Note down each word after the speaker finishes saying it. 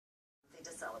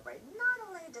celebrate. Not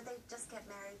only did they just get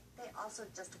married, they also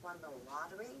just won the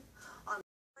lottery.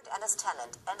 And his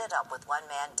tenant ended up with one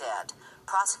man dead.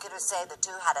 Prosecutors say the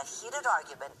two had a heated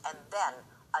argument and then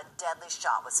a deadly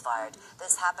shot was fired.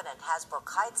 This happened in Hasbrook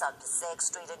Heights on Passaic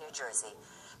Street in New Jersey.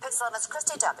 PIX 11's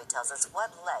Christy Duffy tells us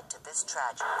what led to this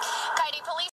tragedy. Kaity,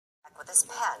 police with his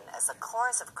pen as the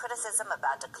chorus of criticism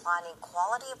about declining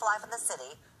quality of life in the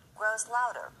city grows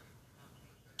louder.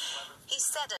 He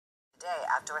said it today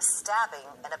after a stabbing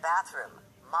in a bathroom.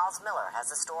 Miles Miller has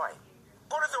the story.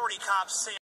 Port Authority cops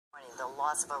say The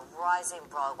loss of a rising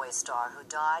Broadway star who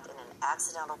died in an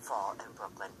accidental fall in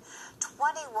Brooklyn.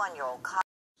 21-year-old cop.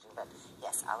 But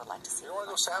yes, I would like to see. You want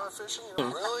to go salmon fishing?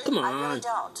 Really? Come on. I really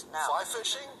don't. No. Fly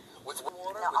fishing with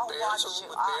water? No, with I'll bears watch you.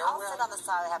 with I'll bear sit on the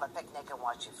side and have a picnic and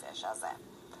watch you fish. How's that?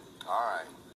 All right.